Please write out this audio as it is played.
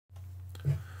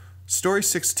Story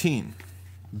 16,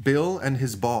 Bill and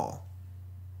His Ball.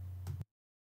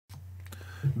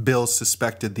 Bill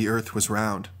suspected the Earth was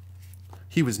round.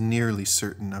 He was nearly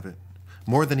certain of it.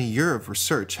 More than a year of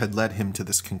research had led him to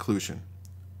this conclusion.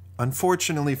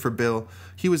 Unfortunately for Bill,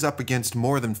 he was up against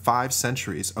more than 5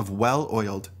 centuries of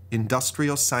well-oiled,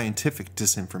 industrial scientific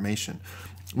disinformation,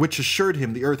 which assured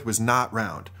him the Earth was not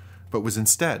round, but was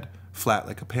instead flat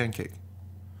like a pancake.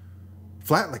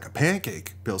 Flat like a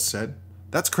pancake, Bill said.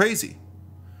 That's crazy.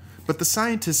 But the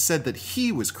scientists said that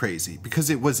he was crazy because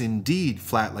it was indeed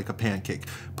flat like a pancake,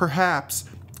 perhaps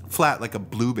flat like a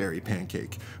blueberry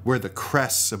pancake, where the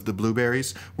crests of the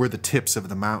blueberries were the tips of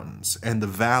the mountains, and the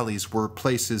valleys were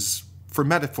places, for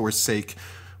metaphor's sake,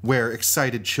 where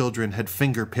excited children had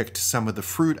finger-picked some of the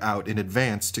fruit out in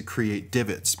advance to create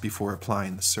divots before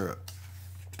applying the syrup.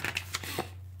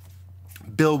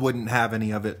 Bill wouldn't have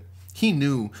any of it. He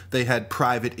knew they had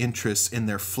private interests in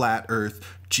their flat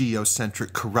earth,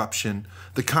 geocentric corruption,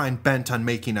 the kind bent on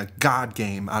making a god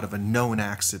game out of a known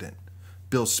accident.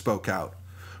 Bill spoke out.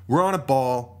 We're on a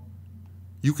ball.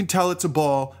 You can tell it's a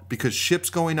ball because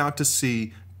ships going out to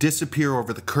sea disappear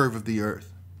over the curve of the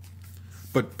earth.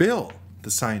 But Bill, the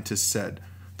scientist said,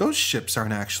 those ships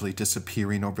aren't actually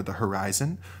disappearing over the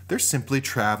horizon. They're simply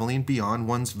traveling beyond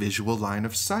one's visual line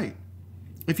of sight.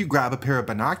 If you grab a pair of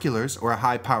binoculars or a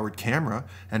high-powered camera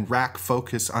and rack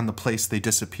focus on the place they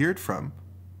disappeared from,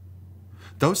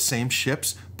 those same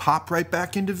ships pop right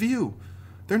back into view.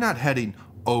 They're not heading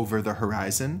over the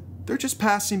horizon. They're just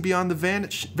passing beyond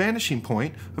the vanishing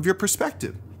point of your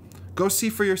perspective. Go see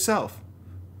for yourself.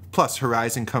 Plus,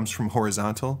 horizon comes from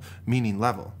horizontal, meaning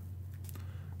level.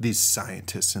 These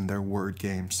scientists and their word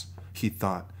games, he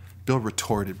thought. Bill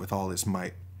retorted with all his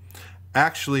might.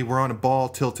 Actually, we're on a ball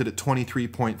tilted at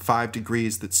 23.5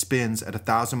 degrees that spins at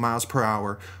 1,000 miles per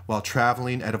hour while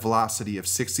traveling at a velocity of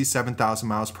 67,000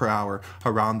 miles per hour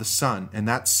around the sun. And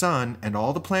that sun, and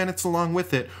all the planets along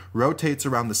with it, rotates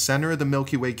around the center of the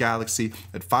Milky Way galaxy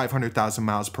at 500,000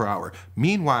 miles per hour.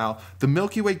 Meanwhile, the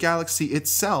Milky Way galaxy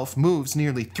itself moves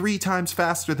nearly 3 times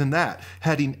faster than that,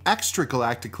 heading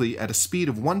extragalactically at a speed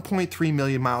of 1.3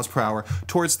 million miles per hour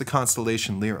towards the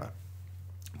constellation Lyra.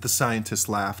 The scientists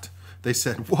laughed. They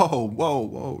said,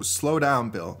 whoa, slow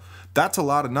down, Bill. That's a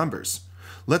lot of numbers.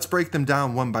 Let's break them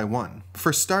down one by one.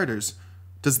 For starters,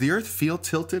 does the Earth feel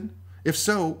tilted? If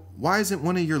so, why isn't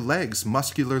one of your legs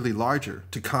muscularly larger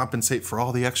to compensate for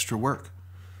all the extra work?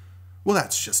 Well,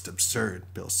 that's just absurd,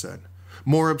 Bill said.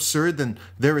 More absurd than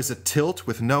there is a tilt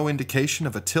with no indication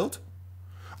of a tilt?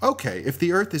 Okay, if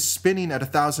the Earth is spinning at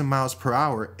 1,000 miles per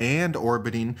hour and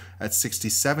orbiting at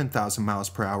 67,000 miles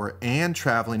per hour and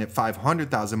traveling at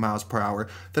 500,000 miles per hour,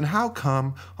 then how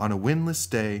come on a windless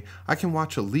day I can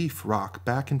watch a leaf rock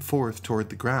back and forth toward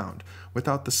the ground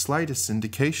without the slightest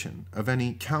indication of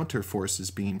any counter forces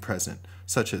being present,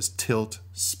 such as tilt,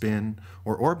 spin,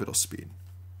 or orbital speed?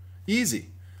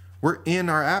 Easy. We're in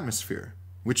our atmosphere,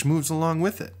 which moves along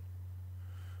with it.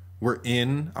 We're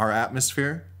in our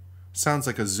atmosphere? Sounds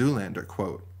like a Zoolander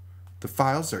quote. The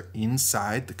files are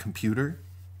inside the computer?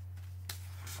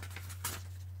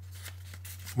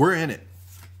 We're in it.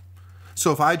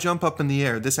 So if I jump up in the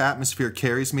air, this atmosphere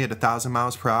carries me at 1,000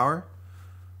 miles per hour?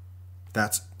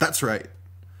 That's right.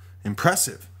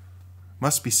 Impressive.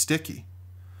 Must be sticky.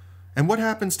 And what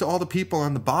happens to all the people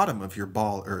on the bottom of your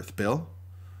ball Earth, Bill?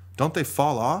 Don't they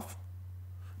fall off?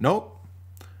 Nope.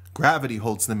 Gravity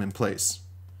holds them in place.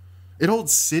 It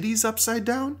holds cities upside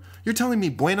down? You're telling me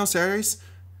Buenos Aires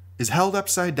is held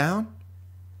upside down?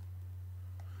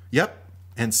 Yep,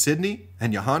 and Sydney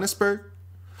and Johannesburg.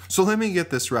 So let me get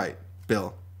this right,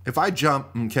 Bill. If I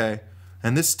jump, okay,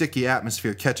 and this sticky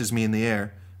atmosphere catches me in the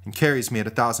air and carries me at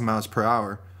 1,000 miles per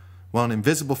hour, while an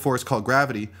invisible force called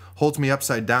gravity holds me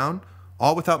upside down,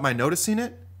 all without my noticing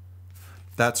it?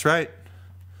 That's right.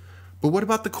 But what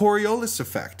about the Coriolis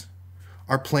effect?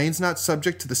 Are planes not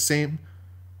subject to the same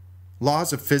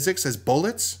laws of physics as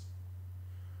bullets?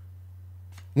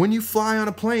 When you fly on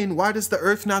a plane, why does the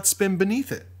Earth not spin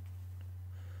beneath it?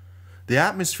 The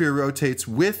atmosphere rotates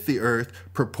with the Earth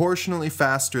proportionally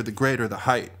faster the greater the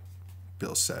height,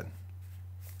 Bill said.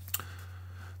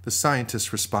 The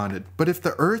scientist responded, but if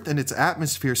the Earth and its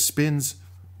atmosphere spins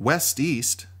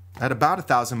west-east at about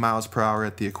 1,000 miles per hour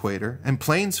at the equator, and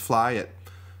planes fly at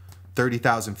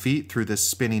 30,000 feet through this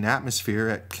spinning atmosphere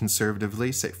at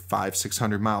conservatively, say,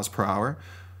 500-600 miles per hour,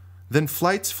 then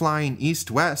flights flying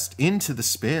east-west into the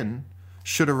spin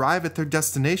should arrive at their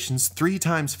destinations 3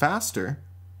 times faster.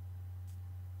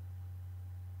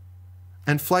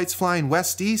 And flights flying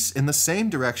west-east in the same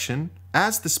direction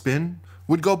as the spin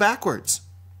would go backwards.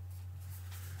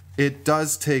 It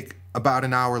does take About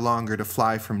an hour longer to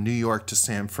fly from New York to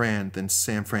San Fran than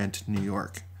San Fran to New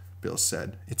York, Bill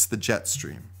said. It's the jet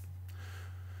stream.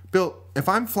 Bill, if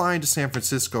I'm flying to San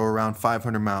Francisco around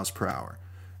 500 miles per hour,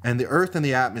 and the Earth and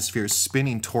the atmosphere is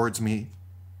spinning towards me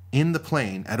in the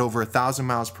plane at over 1,000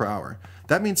 miles per hour,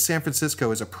 that means San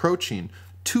Francisco is approaching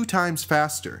 2 times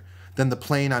faster than the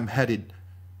plane I'm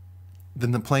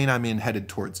in headed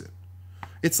towards it.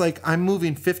 It's like I'm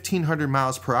moving 1,500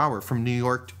 miles per hour from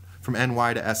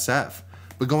NY to SF,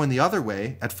 but going the other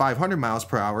way at 500 miles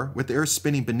per hour with the Earth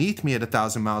spinning beneath me at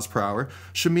 1,000 miles per hour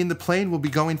should mean the plane will be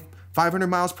going 500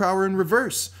 miles per hour in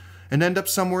reverse and end up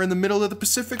somewhere in the middle of the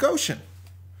Pacific Ocean.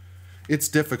 It's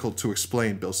difficult to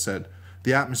explain, Bill said.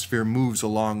 The atmosphere moves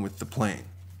along with the plane.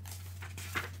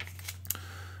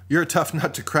 You're a tough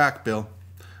nut to crack, Bill.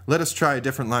 Let us try a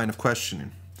different line of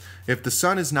questioning. If the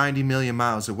sun is 90 million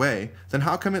miles away, then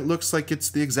how come it looks like it's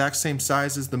the exact same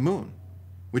size as the moon,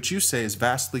 which you say is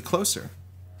vastly closer?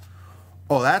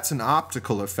 Oh, that's an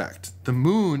optical effect. The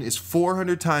moon is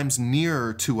 400 times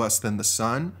nearer to us than the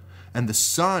sun, and the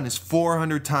sun is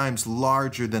 400 times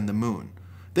larger than the moon.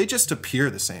 They just appear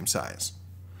the same size.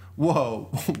 Whoa,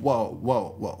 whoa,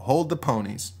 whoa, whoa. Hold the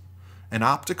ponies. An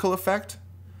optical effect?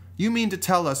 You mean to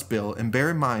tell us, Bill, and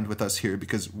bear in mind with us here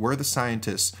because we're the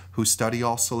scientists who study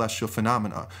all celestial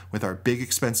phenomena with our big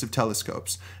expensive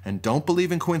telescopes and don't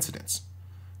believe in coincidence,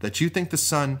 that you think the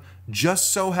sun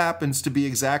just so happens to be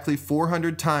exactly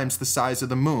 400 times the size of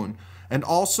the moon, and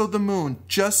also the moon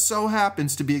just so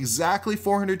happens to be exactly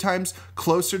 400 times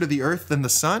closer to the Earth than the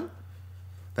sun?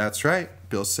 That's right,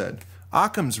 Bill said.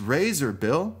 Occam's razor,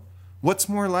 Bill. What's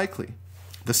more likely?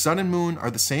 The sun and moon are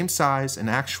the same size and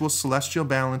actual celestial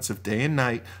balance of day and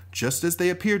night, just as they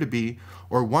appear to be,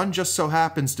 or one just so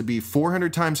happens to be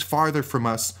 400 times farther from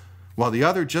us, while the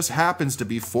other just happens to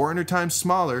be 400 times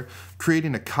smaller,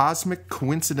 creating a cosmic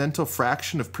coincidental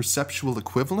fraction of perceptual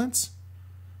equivalence?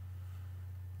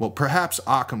 Well, perhaps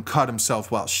Occam cut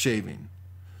himself while shaving,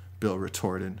 Bill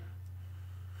retorted.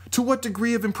 To what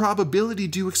degree of improbability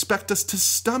do you expect us to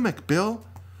stomach, Bill?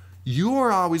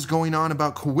 You're always going on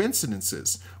about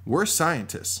coincidences. We're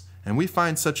scientists, and we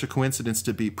find such a coincidence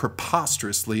to be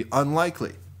preposterously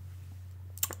unlikely.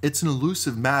 It's an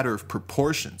elusive matter of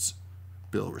proportions,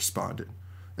 Bill responded.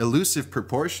 Elusive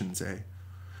proportions, eh?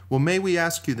 Well, may we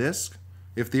ask you this?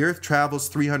 If the Earth travels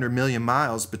 300 million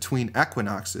miles between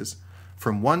equinoxes,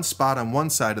 from one spot on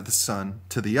one side of the sun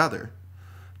to the other,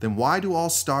 then why do all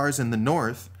stars in the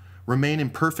north remain in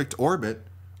perfect orbit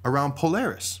around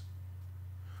Polaris?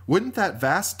 Wouldn't that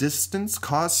vast distance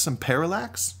cause some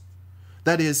parallax?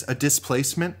 That is, a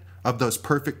displacement of those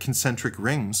perfect concentric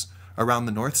rings around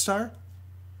the North Star?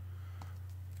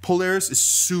 Polaris is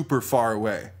super far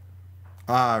away.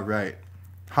 Ah, right.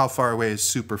 How far away is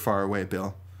super far away,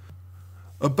 Bill?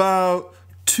 About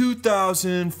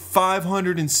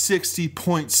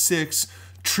 2,560.6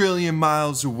 trillion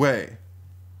miles away.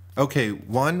 Okay,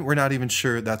 1, we're not even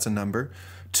sure that's a number.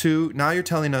 2, now you're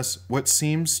telling us what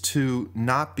seems to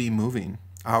not be moving,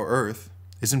 our Earth,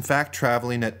 is in fact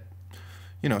traveling at,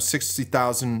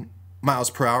 60,000 miles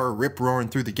per hour, rip-roaring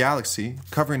through the galaxy,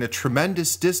 covering a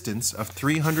tremendous distance of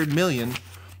 300 million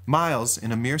miles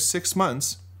in a mere 6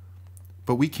 months,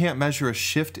 but we can't measure a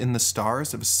shift in the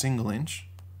stars of a single inch?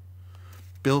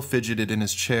 Bill fidgeted in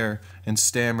his chair and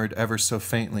stammered ever so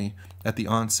faintly at the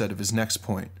onset of his next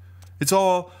point. It's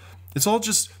all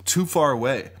just too far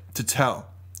away to tell.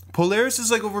 Polaris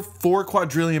is like over 4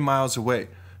 quadrillion miles away.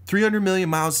 300 million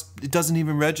miles, it doesn't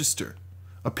even register.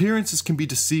 Appearances can be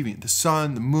deceiving. The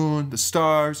sun, the moon, the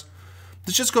stars.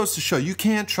 This just goes to show you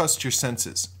can't trust your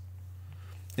senses.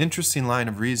 Interesting line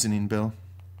of reasoning, Bill.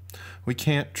 We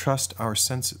can't trust our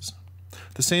senses.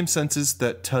 The same senses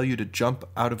that tell you to jump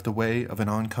out of the way of an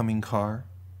oncoming car,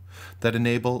 that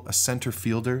enable a center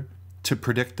fielder to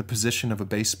predict the position of a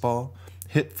baseball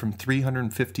hit from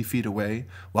 350 feet away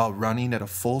while running at a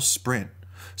full sprint,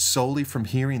 solely from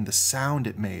hearing the sound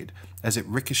it made as it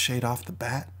ricocheted off the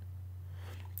bat?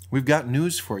 We've got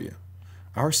news for you.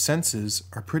 Our senses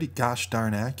are pretty gosh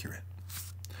darn accurate.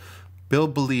 Bill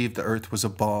believed the Earth was a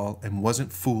ball and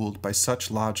wasn't fooled by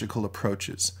such logical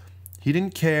approaches. He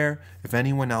didn't care if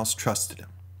anyone else trusted him.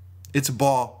 It's a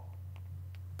ball,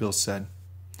 Bill said.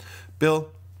 Bill,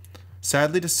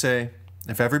 sadly to say,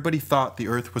 if everybody thought the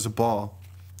Earth was a ball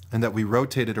and that we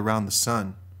rotated around the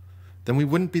sun, then we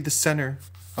wouldn't be the center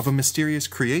of a mysterious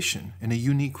creation in a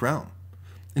unique realm.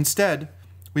 Instead,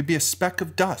 we'd be a speck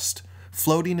of dust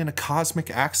floating in a cosmic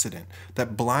accident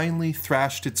that blindly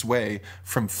thrashed its way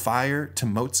from fire to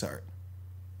Mozart.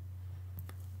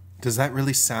 Does that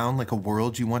really sound like a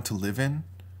world you want to live in?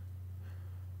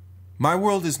 My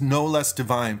world is no less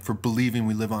divine for believing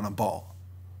we live on a ball.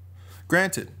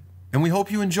 Granted, and we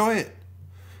hope you enjoy it,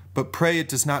 but pray it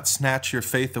does not snatch your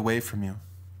faith away from you.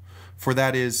 For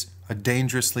that is a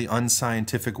dangerously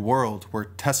unscientific world where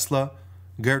Tesla,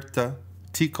 Goethe,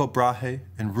 Tycho Brahe,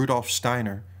 and Rudolf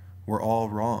Steiner were all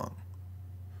wrong.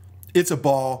 It's a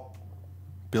ball,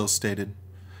 Bill stated,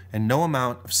 and no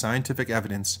amount of scientific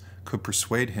evidence could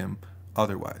persuade him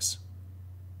otherwise.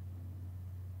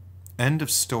 End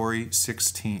of story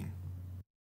 16.